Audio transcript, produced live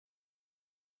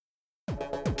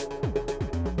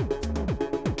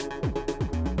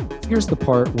here's the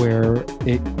part where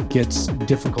it gets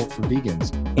difficult for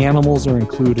vegans. Animals are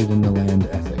included in the land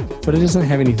ethic, but it doesn't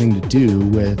have anything to do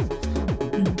with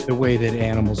the way that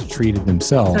animals are treated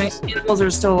themselves. So animals are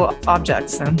still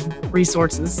objects and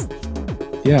resources.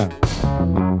 Yeah.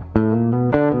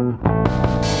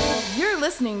 You're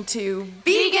listening to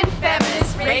Vegan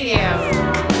Feminist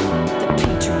Radio.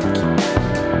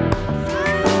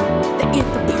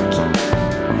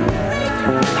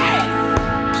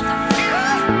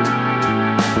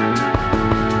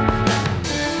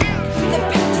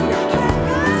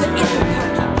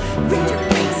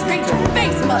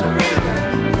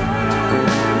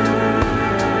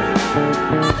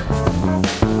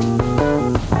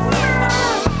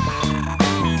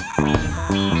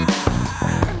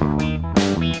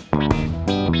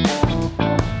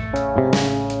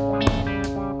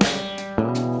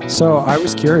 So I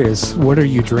was curious, what are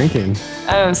you drinking?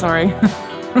 Oh, sorry.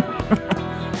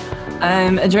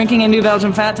 I'm drinking a New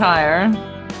Belgium Fat Tire.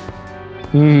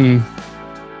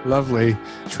 Lovely.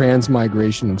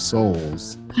 Transmigration of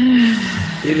souls.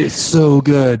 It is so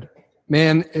good.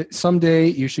 Man, someday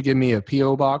you should give me a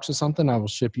P.O. box or something. I will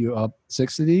ship you up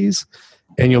 6 of these.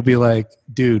 And you'll be like,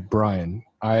 dude, Brian,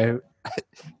 I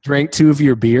drank 2 of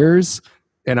your beers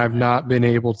and I've not been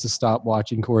able to stop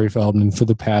watching Corey Feldman for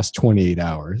the past 28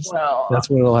 hours. Well, that's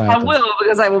what will happen. I will,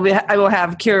 because I will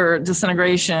have Cure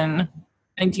Disintegration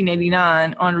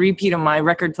 1989 on repeat on my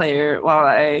record player while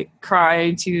I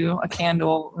cry to a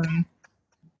candle. And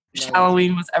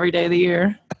Halloween was every day of the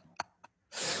year.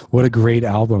 What a great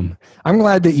album. I'm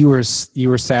glad that you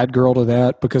were sad girl to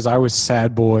that, because I was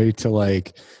sad boy to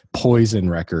like Poison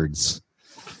records.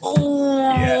 Oh.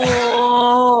 Yeah.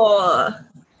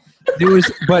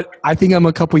 But I think I'm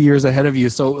a couple years ahead of you.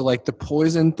 So like the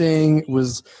Poison thing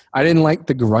was, I didn't like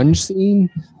the grunge scene.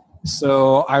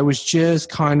 So I was just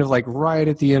kind of like right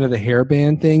at the end of the hair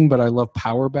band thing, but I love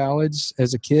power ballads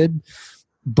as a kid.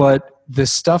 But the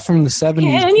stuff from the 70s.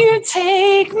 Can you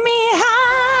take me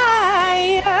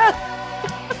higher?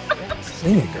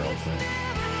 Sing it, girlfriend.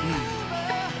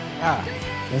 Yeah,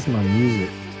 that's my music.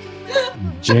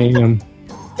 Jam.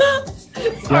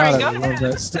 Sorry, God, I love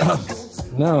that stuff.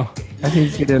 No, I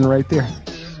think get in right there.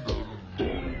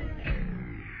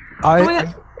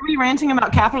 Are we ranting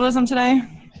about capitalism today?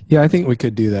 Yeah, I think we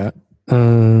could do that.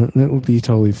 That would be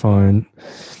totally fine.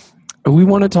 We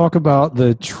want to talk about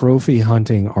the trophy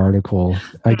hunting article,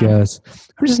 I guess.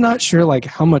 I'm just not sure like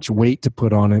how much weight to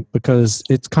put on it, because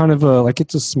it's kind of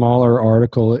it's a smaller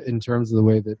article in terms of the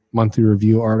way that monthly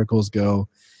review articles go.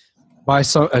 By a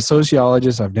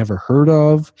sociologist I've never heard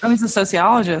of. Oh, he's a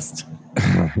sociologist.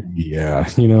 Yeah,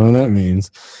 you know what that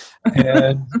means.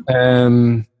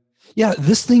 And yeah,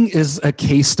 this thing is a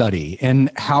case study in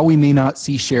how we may not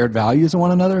see shared values in one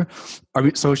another,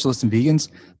 socialists and vegans,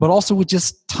 but also with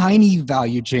just tiny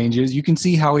value changes, you can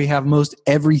see how we have most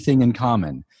everything in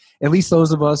common. At least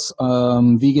those of us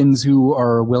vegans who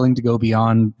are willing to go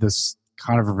beyond this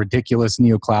kind of a ridiculous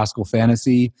neoclassical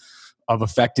fantasy of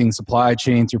affecting supply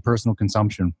chains through personal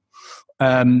consumption.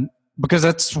 Because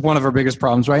that's one of our biggest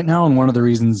problems right now, and one of the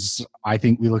reasons I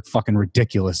think we look fucking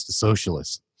ridiculous to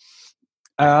socialists.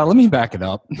 Let me back it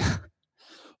up.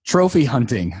 Trophy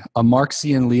Hunting, a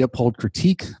Marxian Leopold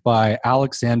critique by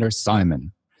Alexander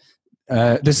Simon.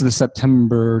 This is the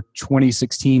September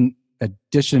 2016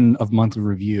 edition of Monthly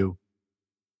Review.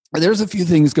 There's a few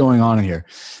things going on in here.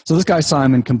 So this guy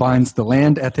Simon combines the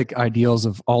land ethic ideals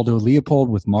of Aldo Leopold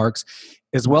with Marx,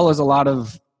 as well as a lot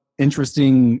of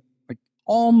interesting, like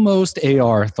almost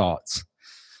AR thoughts.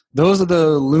 Those are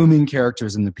the looming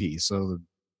characters in the piece. So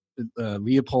the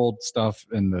Leopold stuff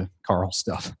and the Carl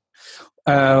stuff.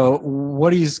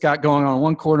 What he's got going on in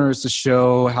one corner is to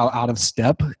show how out of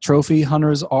step trophy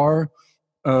hunters are.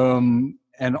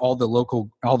 And all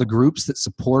the groups that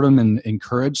support them and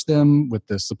encourage them with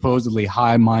the supposedly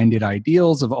high-minded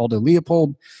ideals of Aldo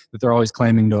Leopold that they're always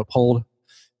claiming to uphold.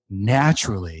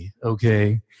 Naturally,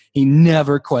 okay, he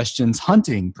never questions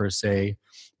hunting per se,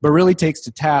 but really takes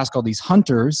to task all these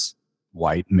hunters,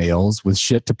 white males with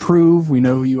shit to prove, we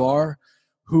know who you are,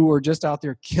 who are just out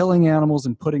there killing animals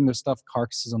and putting their stuffed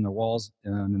carcasses on their walls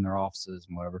and in their offices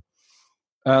and whatever.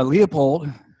 Leopold,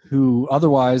 who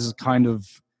otherwise is kind of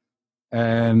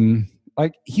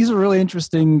he's a really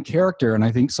interesting character, and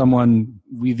I think someone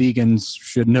we vegans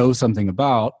should know something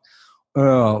about.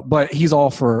 But he's all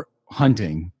for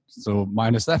hunting, so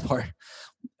minus that part.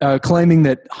 Claiming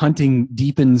that hunting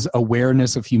deepens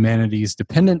awareness of humanity's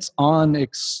dependence on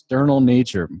external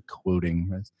nature. I'm quoting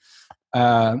this.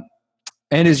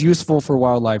 and is useful for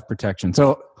wildlife protection.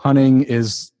 So hunting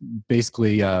is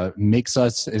basically makes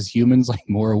us as humans like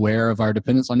more aware of our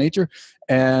dependence on nature,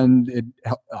 and it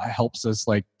helps us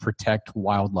like protect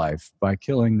wildlife. By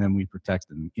killing them, we protect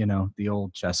them. You know, the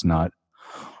old chestnut.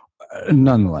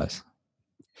 Nonetheless.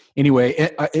 Anyway,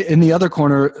 in the other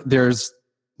corner, there's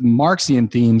Marxian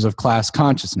themes of class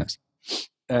consciousness.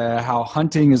 How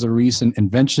hunting is a recent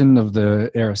invention of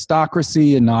the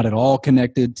aristocracy and not at all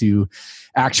connected to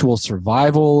actual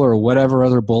survival or whatever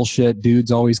other bullshit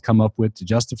dudes always come up with to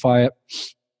justify it.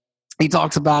 He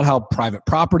talks about how private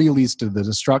property leads to the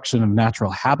destruction of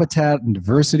natural habitat and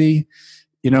diversity.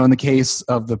 You know, in the case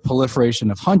of the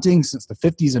proliferation of hunting since the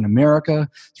 50s in America,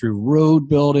 through road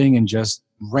building and just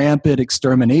rampant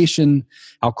extermination,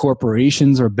 how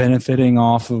corporations are benefiting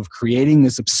off of creating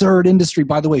this absurd industry.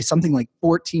 By the way, something like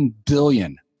 $14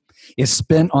 billion is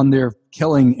spent on their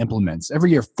killing implements. Every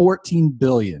year, $14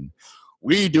 billion.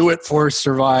 We do it for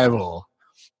survival.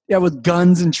 Yeah, with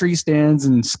guns and tree stands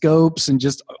and scopes and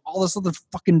just all this other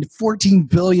fucking $14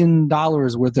 billion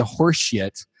worth of horse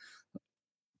shit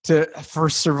for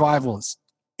survival.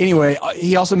 Anyway,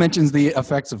 he also mentions the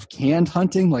effects of canned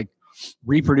hunting, like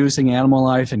reproducing animal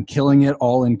life and killing it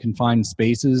all in confined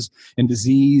spaces, and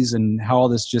disease, and how all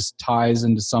this just ties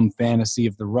into some fantasy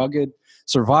of the rugged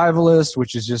survivalist,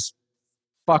 which is just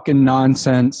fucking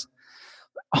nonsense.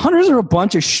 Hunters are a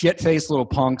bunch of shit-faced little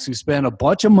punks who spend a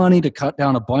bunch of money to cut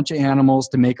down a bunch of animals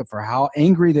to make up for how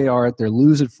angry they are at their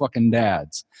loser fucking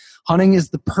dads. Hunting is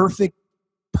the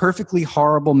perfectly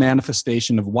horrible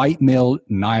manifestation of white male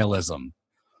nihilism.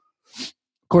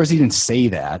 Of course, he didn't say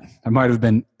that. I might have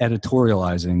been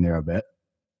editorializing there a bit.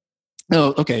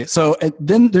 Oh, okay. So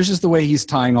then there's just the way he's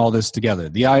tying all this together.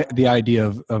 The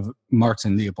idea of Marx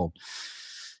and Leopold.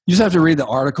 You just have to read the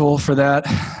article for that.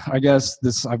 I guess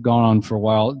I've gone on for a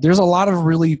while. There's a lot of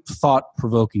really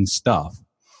thought-provoking stuff,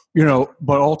 you know.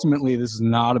 But ultimately, this is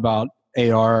not about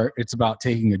AR. It's about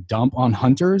taking a dump on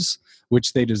hunters,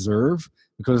 which they deserve,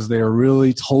 because they are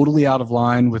really totally out of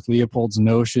line with Leopold's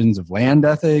notions of land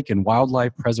ethic and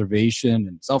wildlife preservation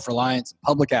and self-reliance and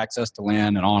public access to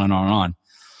land and on and on and on.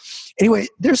 Anyway,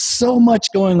 there's so much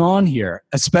going on here,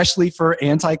 especially for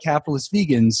anti-capitalist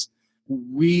vegans.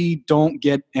 We don't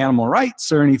get animal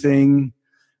rights or anything.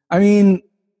 I mean,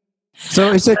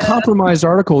 so it's a compromised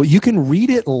article. You can read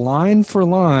it line for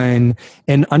line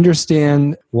and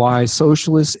understand why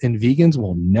socialists and vegans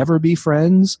will never be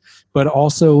friends, but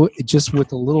also just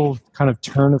with a little kind of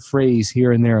turn of phrase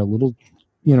here and there, a little,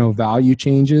 you know, value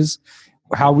changes,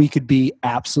 how we could be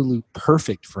absolute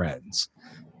perfect friends.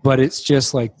 But it's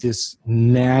just like this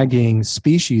nagging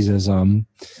speciesism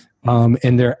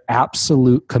and their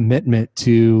absolute commitment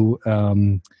to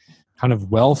kind of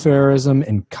welfarism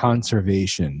and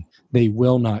conservation. They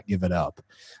will not give it up,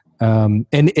 and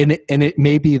it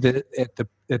may be that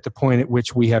at the point at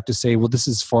which we have to say, well, this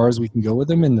is as far as we can go with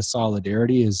them, and the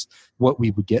solidarity is what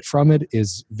we would get from it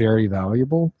is very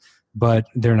valuable, but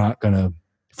they're not going to,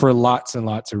 for lots and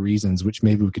lots of reasons, which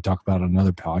maybe we could talk about on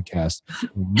another podcast.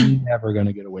 We're never going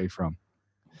to get away from.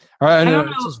 All right, I know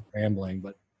it's just rambling,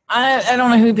 but I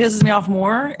don't know who pisses me off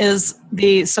more is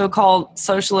the so-called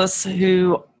socialists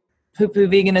who poo-poo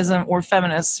veganism or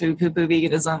feminists who poo-poo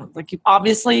veganism. Like, you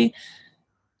obviously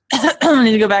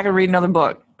need to go back and read another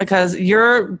book, because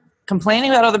you're complaining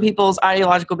about other people's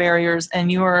ideological barriers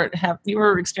and you are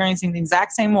experiencing the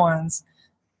exact same ones.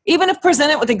 Even if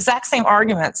presented with the exact same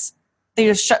arguments, they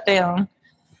just shut down.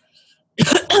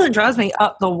 It drives me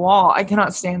up the wall. I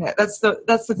cannot stand it. That's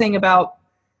the thing about,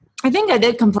 I think I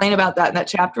did complain about that in that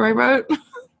chapter I wrote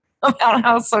about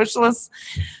how socialists,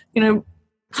 you know,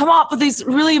 come up with these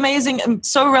really amazing and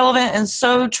so relevant and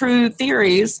so true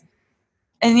theories.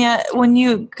 And yet when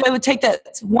you go take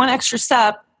that one extra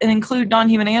step and include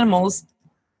non-human animals,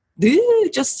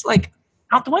 just like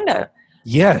out the window.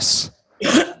 Yes.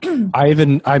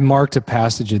 I marked a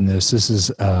passage in this. This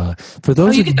is for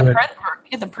those you of you. You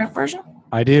get the print version?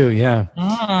 I do,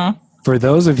 yeah. For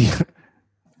those of you,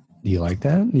 do you like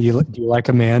that? Do you like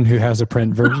a man who has a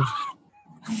print version?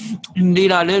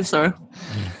 Indeed, I did, sir.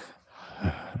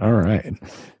 All right.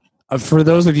 For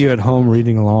those of you at home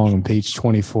reading along on page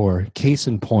 24, case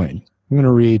in point, I'm going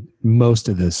to read most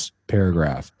of this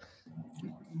paragraph.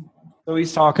 So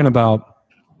he's talking about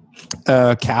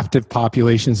captive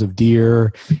populations of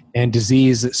deer and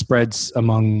disease that spreads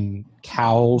among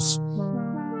cows.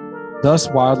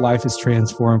 Thus, wildlife is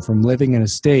transformed from living in a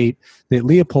state that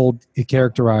Leopold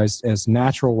characterized as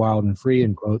natural, wild, and free,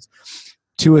 in quotes,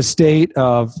 to a state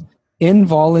of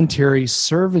involuntary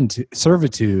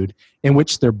servitude in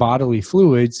which their bodily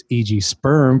fluids, e.g.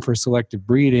 sperm for selective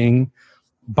breeding,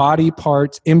 body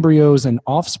parts, embryos, and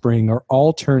offspring are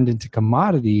all turned into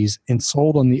commodities and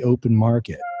sold on the open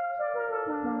market.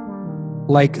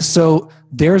 Like, so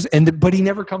but he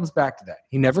never comes back to that.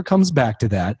 He never comes back to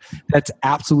that. That's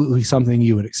absolutely something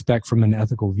you would expect from an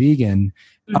ethical vegan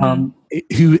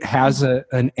who has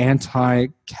an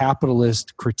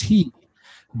anti-capitalist critique,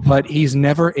 but he's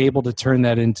never able to turn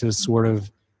that into sort of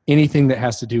anything that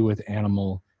has to do with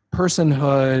animal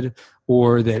personhood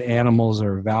or that animals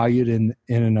are valued in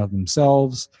and of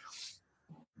themselves.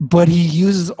 But he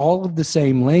uses all of the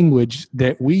same language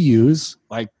that we use,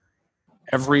 like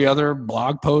every other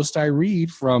blog post I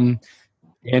read from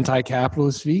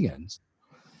anti-capitalist vegans.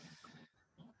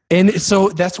 And so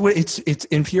that's what it's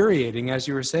infuriating, as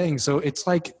you were saying. So it's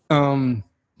like, I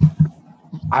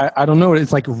don't know.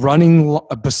 It's like running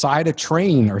beside a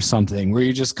train or something where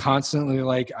you're just constantly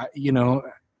like,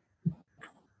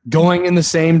 going in the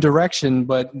same direction,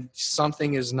 but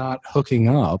something is not hooking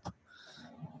up.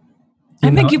 I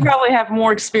think you probably have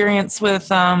more experience with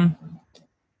the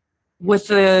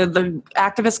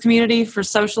activist community for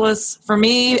socialists. For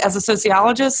me, as a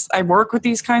sociologist, I work with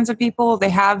these kinds of people. They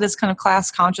have this kind of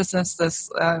class consciousness, this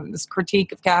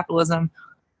critique of capitalism.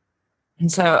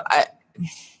 And so I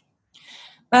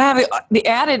have the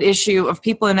added issue of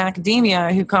people in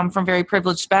academia who come from very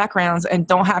privileged backgrounds and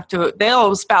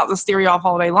they'll spout this theory off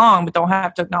all day long, but don't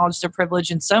have to acknowledge their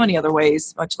privilege in so many other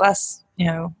ways, much less,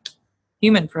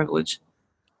 human privilege.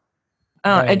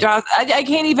 Right. I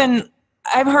can't even...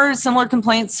 I've heard similar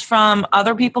complaints from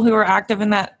other people who are active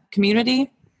in that community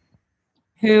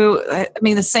who, I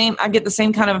get the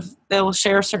same kind of, they'll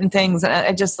share certain things. And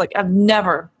I just I've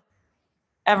never,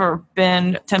 ever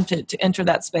been tempted to enter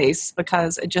that space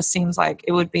because it just seems like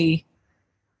it would be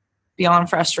beyond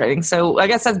frustrating. So I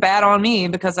guess that's bad on me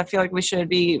because I feel like we should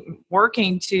be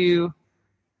working to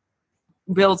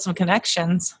build some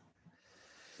connections.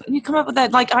 But you come up with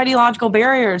that ideological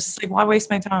barriers. Why waste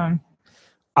my time?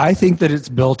 I think that it's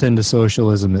built into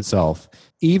socialism itself.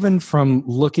 Even from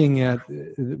looking at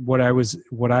what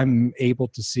I'm able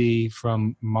to see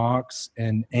from Marx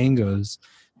and Engels,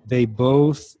 they're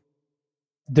both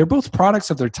products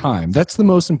of their time. That's the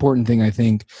most important thing, I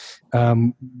think.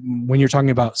 When you're talking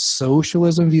about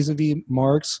socialism vis-a-vis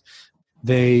Marx,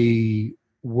 they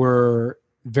were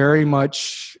very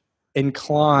much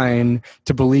inclined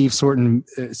to believe certain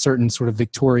sort of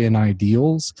Victorian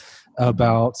ideals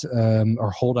about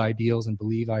or hold ideals and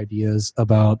believe ideas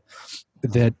about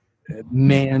that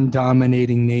man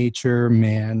dominating nature,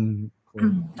 man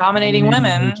dominating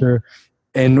women, nature,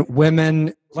 and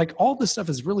women. Like all this stuff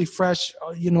is really fresh.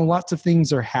 Lots of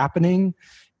things are happening,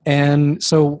 and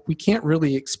so we can't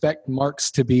really expect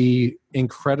Marx to be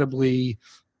incredibly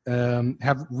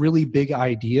have really big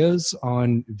ideas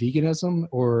on veganism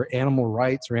or animal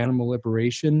rights or animal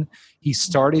liberation. He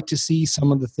started to see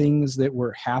some of the things that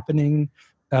were happening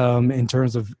in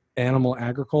terms of animal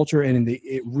agriculture, and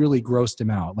it really grossed him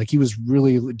out. Like he was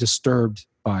really disturbed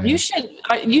by it.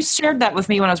 You shared that with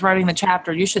me when I was writing the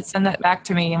chapter. You should send that back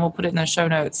to me and we'll put it in the show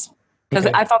notes. Because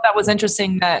I thought that was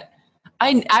interesting that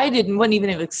I wouldn't even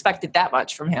have expected that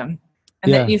much from him.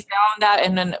 And that you found that,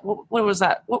 and then what was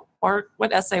that? What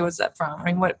essay was that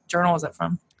from? What journal was that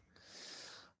from?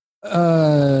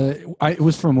 It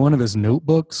was from one of his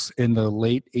notebooks in the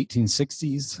late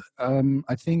 1860s,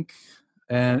 I think.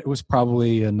 And it was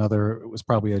probably a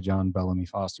John Bellamy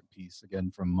Foster piece,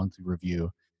 again, from Monthly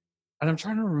Review. And I'm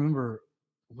trying to remember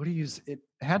it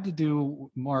had to do,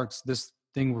 Marx, this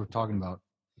thing we're talking about,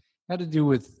 had to do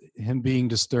with him being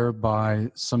disturbed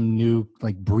by some new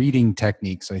breeding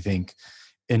techniques, I think,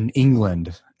 in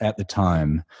England at the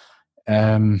time.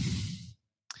 And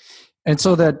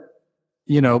so that,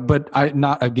 but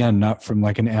not from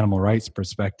an animal rights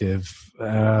perspective.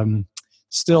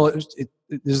 Still,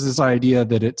 there's this idea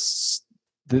that it's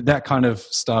that kind of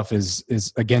stuff is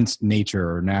against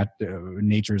nature or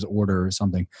nature's order or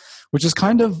something, which is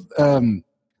kind of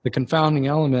the confounding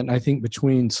element, I think,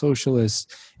 between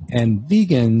socialists and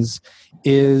vegans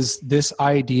is this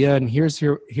idea, and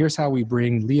here's how we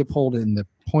bring Leopold in the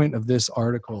point of this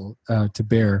article to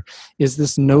bear, is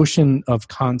this notion of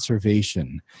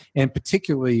conservation, and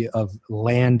particularly of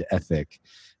land ethic,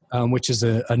 which is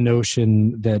a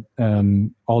notion that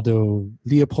Aldo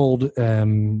Leopold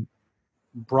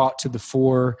brought to the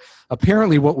fore.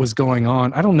 Apparently what was going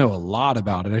on, I don't know a lot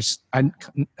about it. I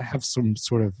have some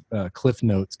sort of Cliff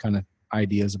Notes kind of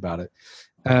ideas about it.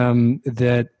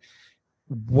 That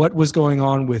what was going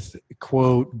on with,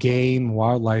 quote, game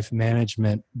wildlife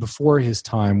management before his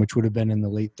time, which would have been in the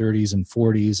late 30s and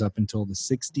 40s up until the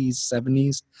 60s,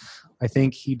 70s. I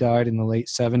think he died in the late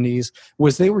 70s,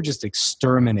 was they were just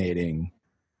exterminating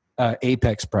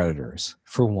apex predators,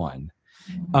 for one.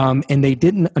 And they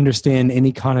didn't understand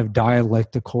any kind of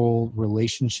dialectical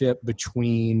relationship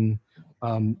between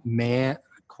man,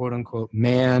 quote unquote,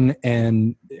 man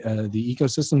and the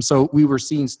ecosystem. So we were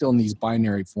seeing still in these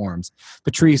binary forms.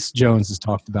 Patrice Jones has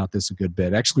talked about this a good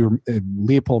bit. Actually,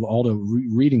 Leopold Aldo,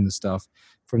 reading the stuff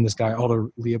from this guy, Aldo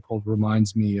Leopold,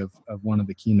 reminds me of one of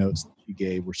the keynotes that she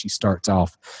gave, where she starts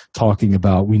off talking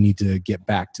about we need to get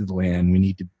back to the land. We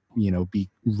need to, be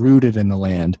rooted in the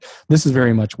land. This is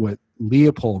very much what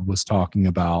Leopold was talking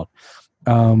about.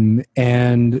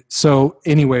 And so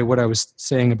anyway, what I was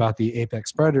saying about the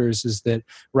apex predators is that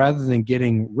rather than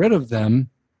getting rid of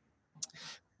them,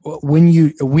 we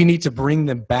need to bring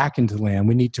them back into the land.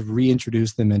 We need to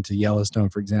reintroduce them into Yellowstone,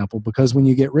 for example, because when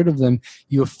you get rid of them,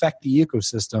 you affect the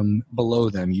ecosystem below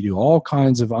them. You do all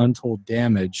kinds of untold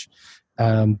damage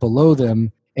below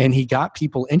them. And he got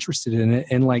people interested in it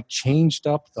and changed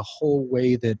up the whole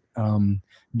way that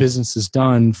business is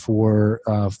done for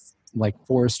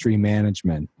forestry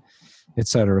management, et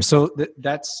cetera. So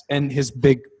and his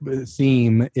big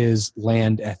theme is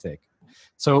land ethic.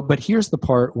 So, but here's the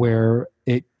part where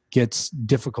it gets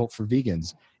difficult for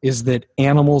vegans, is that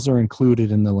animals are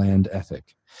included in the land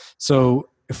ethic. So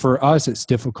for us, it's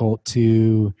difficult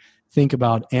to think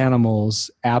about animals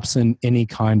absent any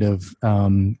kind of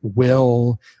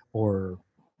will or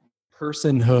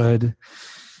personhood.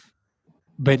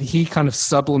 But he kind of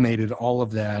sublimated all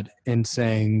of that in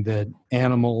saying that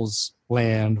animals,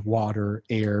 land, water,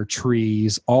 air,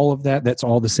 trees, all of that, that's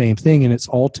all the same thing. And it's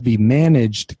all to be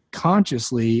managed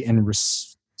consciously and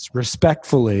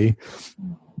respectfully.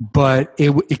 But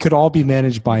it could all be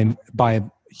managed by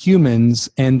humans,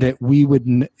 and that we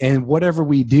would, and whatever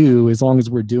we do, as long as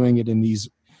we're doing it in these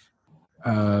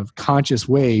conscious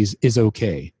ways, is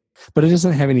okay. But it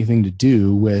doesn't have anything to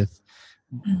do with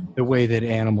the way that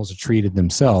animals are treated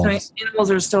themselves. So animals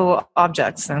are still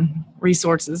objects and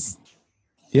resources.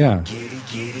 Yeah.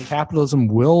 Capitalism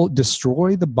will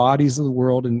destroy the bodies of the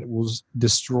world, and it will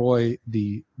destroy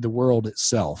the world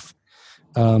itself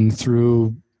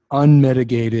through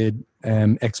unmitigated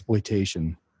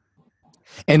exploitation.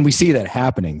 And we see that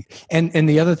happening. And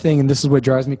the other thing, and this is what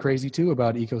drives me crazy too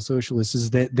about eco-socialists,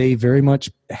 is that they very much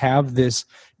have this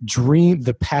dream,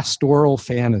 the pastoral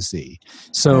fantasy.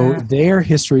 So their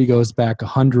history goes back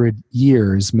 100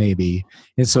 years maybe.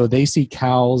 And so they see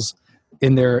cows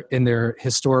in their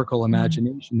historical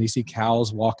imagination. They see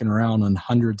cows walking around on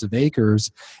hundreds of acres.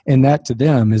 And that to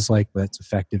them is that's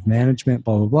effective management,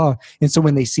 blah, blah, blah. And so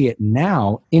when they see it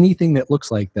now, anything that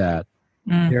looks like that,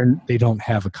 they don't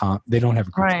have a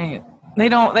right. They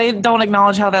don't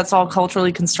acknowledge how that's all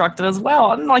culturally constructed as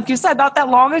well. And like you said, not that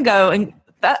long ago, and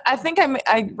that I think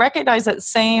I recognize that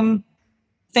same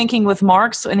thinking with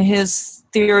Marx and his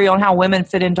theory on how women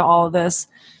fit into all of this.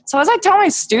 So as I tell my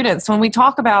students, when we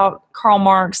talk about Karl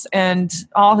Marx and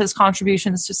all his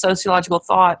contributions to sociological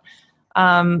thought,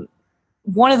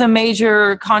 one of the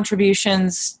major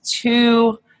contributions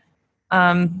to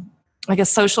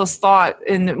socialist thought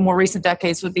in more recent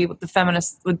decades would be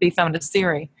feminist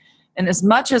theory. And as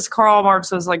much as Karl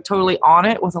Marx was totally on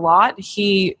it with a lot,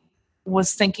 he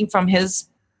was thinking from his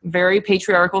very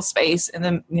patriarchal space in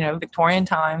the Victorian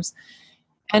times.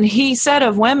 And he said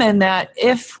of women that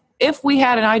if we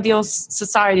had an ideal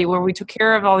society where we took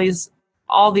care of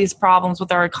all these problems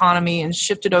with our economy and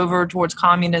shifted over towards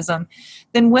communism,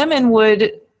 then women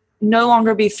would no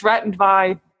longer be threatened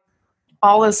by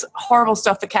all this horrible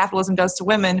stuff that capitalism does to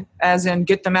women, as in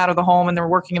get them out of the home and they're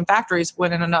working in factories,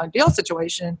 when in an ideal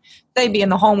situation, they'd be in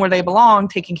the home where they belong,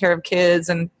 taking care of kids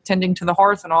and tending to the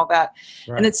hearth and all that.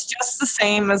 Right. And it's just the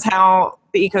same as how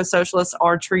the eco-socialists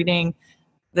are treating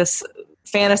this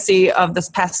fantasy of this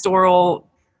pastoral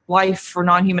life for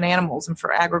non-human animals and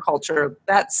for agriculture.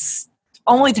 That's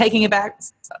only taking it back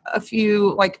a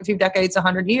few decades,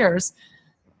 100 years,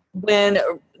 when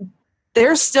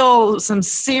there's still some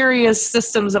serious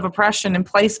systems of oppression in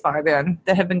place by then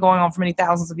that have been going on for many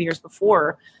thousands of years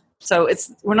before. So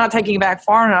we're not taking it back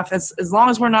far enough. As long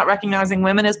as we're not recognizing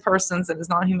women as persons and as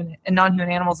non-human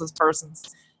animals as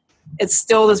persons, it's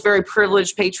still this very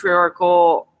privileged,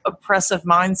 patriarchal, oppressive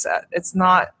mindset. It's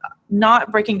not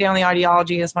breaking down the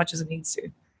ideology as much as it needs to.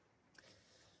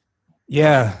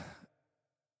 Yeah.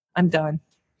 I'm done.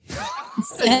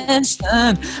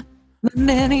 Ascension,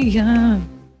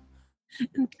 millennium.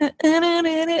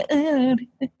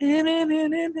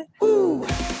 Ooh.